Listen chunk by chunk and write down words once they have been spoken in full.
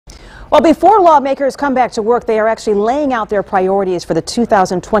Well, before lawmakers come back to work, they are actually laying out their priorities for the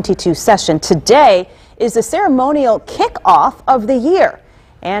 2022 session. Today is the ceremonial kickoff of the year.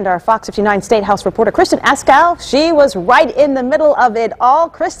 And our Fox 59 State House reporter, Kristen Askow, she was right in the middle of it all.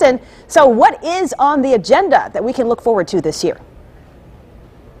 Kristen, so what is on the agenda that we can look forward to this year?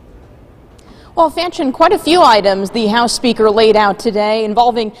 Well, Fanchen, quite a few items the House Speaker laid out today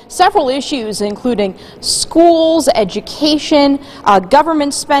involving several issues, including schools, education,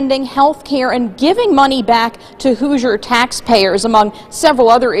 government spending, health care, and giving money back to Hoosier taxpayers, among several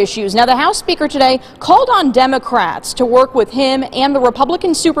other issues. Now, the House Speaker today called on Democrats to work with him and the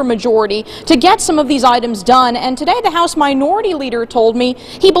Republican supermajority to get some of these items done. And today, the House Minority Leader told me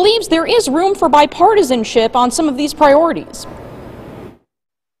he believes there is room for bipartisanship on some of these priorities.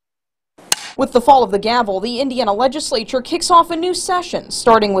 With the fall of the gavel, the Indiana legislature kicks off a new session,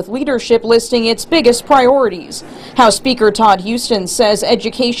 starting with leadership listing its biggest priorities. House Speaker Todd Houston says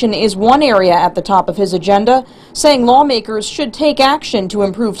education is one area at the top of his agenda, saying lawmakers should take action to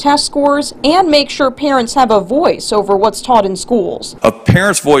improve test scores and make sure parents have a voice over what's taught in schools. A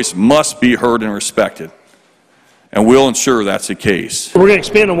parent's voice must be heard and respected, and we'll ensure that's the case. We're going to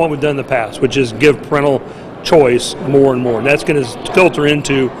expand on what we've done in the past, which is give parental choice more and more, and that's going to filter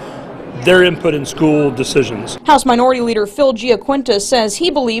into their input in school decisions. House Minority Leader Phil Giaquinta says he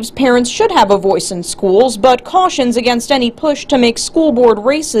believes parents should have a voice in schools, but cautions against any push to make school board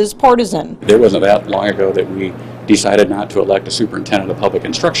races partisan. It wasn't that long ago that we decided not to elect a superintendent of public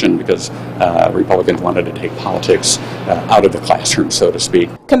instruction because Republicans wanted to take politics out of the classroom, so to speak.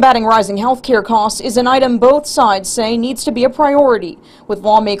 Combating rising health care costs is an item both sides say needs to be a priority, with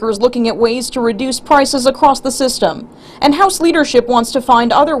lawmakers looking at ways to reduce prices across the system. And House leadership wants to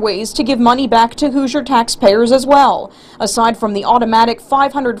find other ways to give money back to Hoosier taxpayers as well, aside from the automatic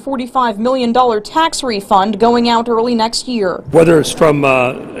 $545 million tax refund going out early next year. Whether it's from,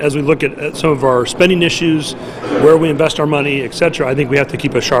 as we look at some of our spending issues, where we invest our money, etc., I think we have to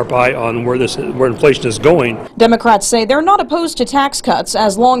keep a sharp eye on where inflation is going. Democrats say they're not opposed to tax cuts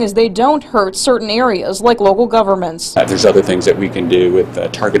as long as they don't hurt certain areas like local governments. There's other things that we can do with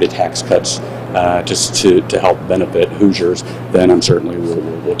targeted tax cuts just to help benefit Hoosiers. Then I'm certainly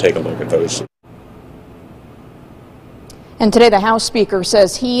we'll take a look at those. And today the House Speaker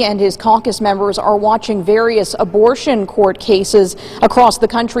says he and his caucus members are watching various abortion court cases across the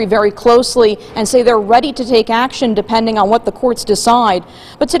country very closely and say they're ready to take action depending on what the courts decide.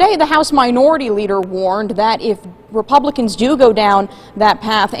 But today the House Minority Leader warned that if Republicans do go down that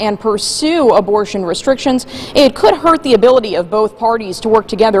path and pursue abortion restrictions, it could hurt the ability of both parties to work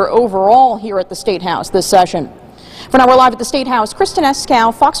together overall here at the State House this session. For now, we're live at the State House. Kristen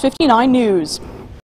Askow, Fox 59 News.